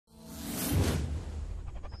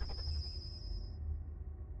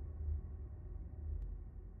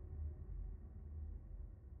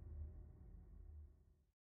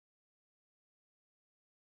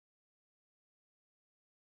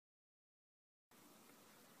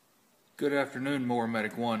Good afternoon, More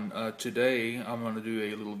Medic One. Today I'm going to do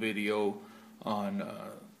a little video on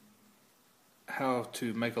how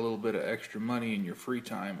to make a little bit of extra money in your free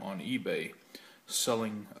time on eBay,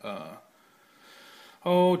 selling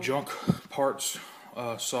junk parts,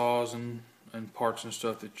 saws and parts and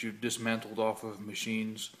stuff that you've dismantled off of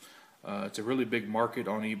machines. It's a really big market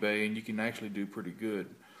on eBay, and you can actually do pretty good.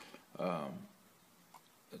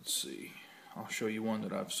 Let's see. I'll show you one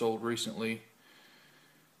that I've sold recently.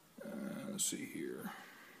 Let's see here.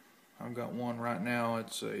 I've got one right now.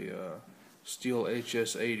 It's a steel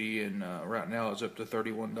HS80, and right now it's up to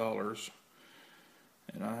 $31.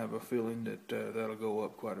 And I have a feeling that that'll go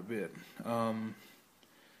up quite a bit.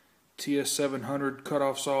 TS700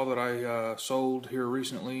 cutoff saw that I sold here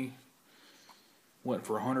recently went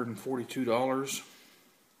for $142.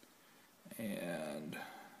 And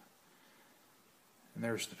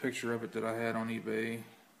there's the picture of it that I had on eBay,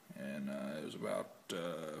 and it was about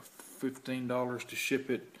 $15 to ship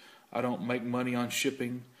it. I don't make money on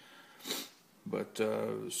shipping, but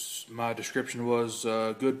my description was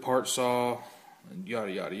good part saw, and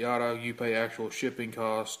yada yada yada. You pay actual shipping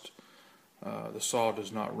cost. The saw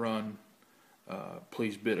does not run.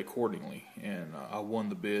 Please bid accordingly. And I won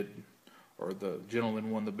the bid, or the gentleman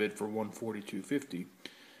won the bid for $142.50,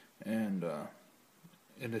 and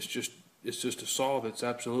it's just a saw that's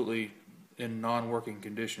absolutely in non-working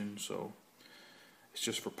condition, so it's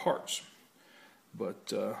just for parts.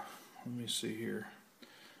 But let me see here.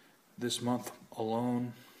 This month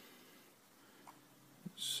alone,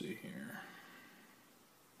 let's see here.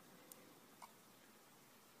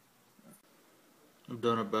 I've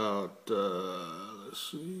done about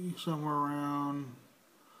let's see, somewhere around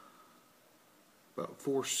about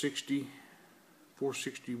 460,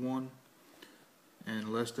 461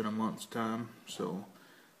 in less than a month's time. So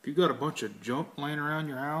if you've got a bunch of junk laying around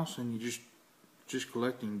your house and you're just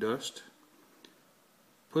collecting dust,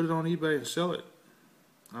 put it on eBay and sell it.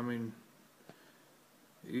 I mean,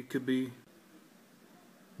 it could be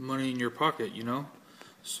money in your pocket, you know.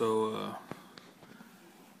 So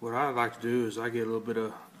what I like to do is I get a little bit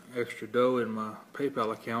of extra dough in my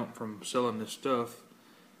PayPal account from selling this stuff,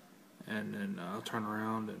 and then I'll turn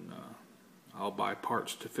around and I'll buy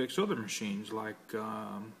parts to fix other machines, like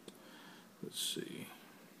let's see.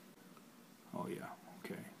 Oh yeah,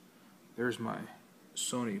 okay. There's my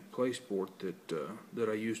Sony placeboard that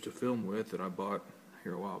I used to film with, that I bought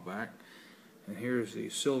here a while back. And here's the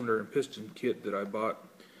cylinder and piston kit that I bought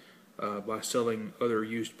by selling other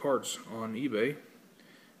used parts on eBay.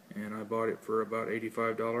 And I bought it for about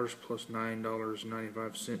 $85 plus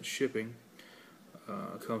 $9.95 shipping.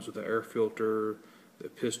 It comes with the air filter, the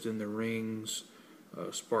piston, the rings,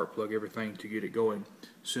 spark plug, everything to get it going.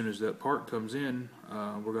 As soon as that part comes in,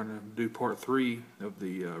 we're going to do part 3 of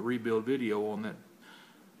the rebuild video on that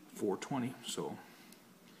 420. So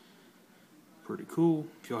pretty cool.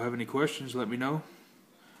 If y'all have any questions, let me know.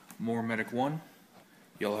 More Medic One.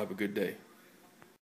 Y'all have a good day.